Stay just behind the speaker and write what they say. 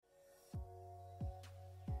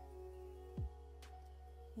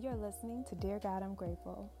You're listening to Dear God, I'm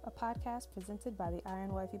Grateful, a podcast presented by the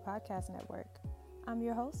Iron Wifey Podcast Network. I'm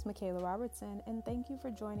your host, Michaela Robertson, and thank you for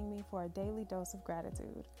joining me for a daily dose of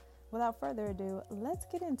gratitude. Without further ado, let's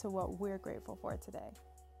get into what we're grateful for today.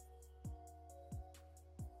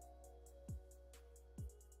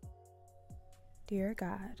 Dear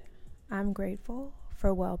God, I'm grateful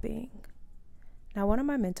for well-being. Now, one of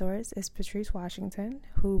my mentors is Patrice Washington,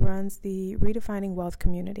 who runs the Redefining Wealth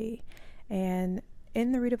community. And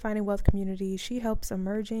in the Redefining Wealth community, she helps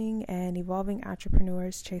emerging and evolving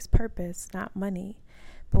entrepreneurs chase purpose, not money.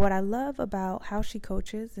 But what I love about how she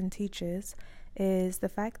coaches and teaches is the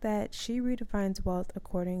fact that she redefines wealth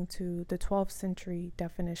according to the 12th century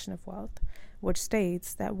definition of wealth, which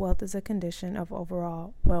states that wealth is a condition of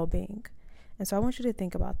overall well-being. And so I want you to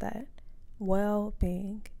think about that.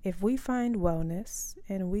 Well-being. If we find wellness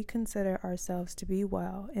and we consider ourselves to be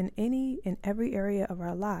well in every area of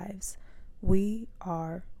our lives, we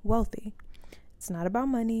are wealthy. It's not about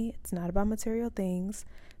money, it's not about material things,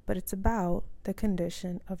 but it's about the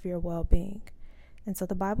condition of your well-being. And so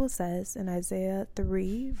the Bible says in Isaiah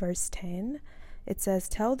 3 verse 10, it says,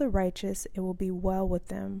 "Tell the righteous it will be well with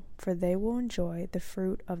them, for they will enjoy the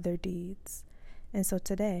fruit of their deeds." And so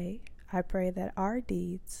today, I pray that our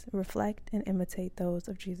deeds reflect and imitate those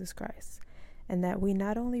of Jesus Christ, and that we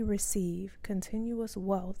not only receive continuous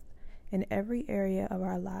wealth in every area of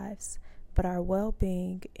our lives, but our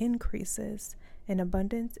well-being increases in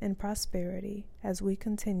abundance and prosperity as we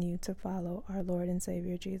continue to follow our Lord and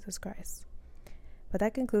Savior Jesus Christ. But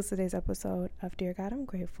that concludes today's episode of Dear God, I'm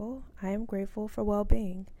Grateful. I am grateful for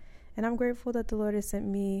well-being. And I'm grateful that the Lord has sent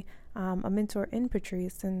me a mentor in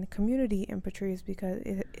Patrice and community in Patrice, because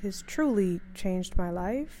it has truly changed my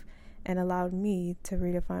life and allowed me to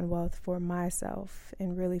redefine wealth for myself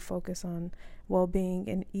and really focus on well-being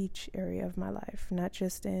in each area of my life, not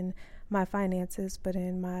just in my finances, but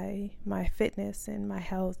in my fitness and my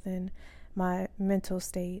health and my mental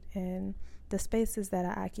state and the spaces that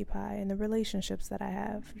I occupy and the relationships that I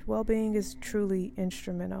have. Well-being is truly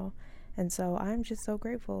instrumental. And so I'm just so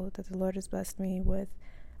grateful that the Lord has blessed me with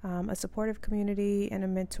a supportive community and a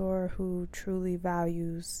mentor who truly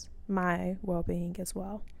values my well-being as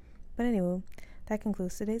well. But anyway, that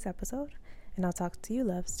concludes today's episode, and I'll talk to you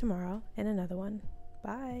loves tomorrow in another one.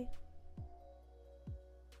 Bye.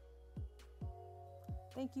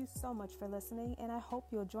 Thank you so much for listening, and I hope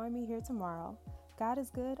you'll join me here tomorrow. God is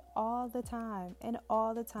good all the time, and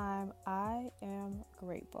all the time I am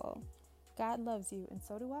grateful. God loves you, and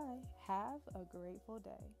so do I. Have a grateful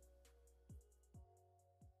day.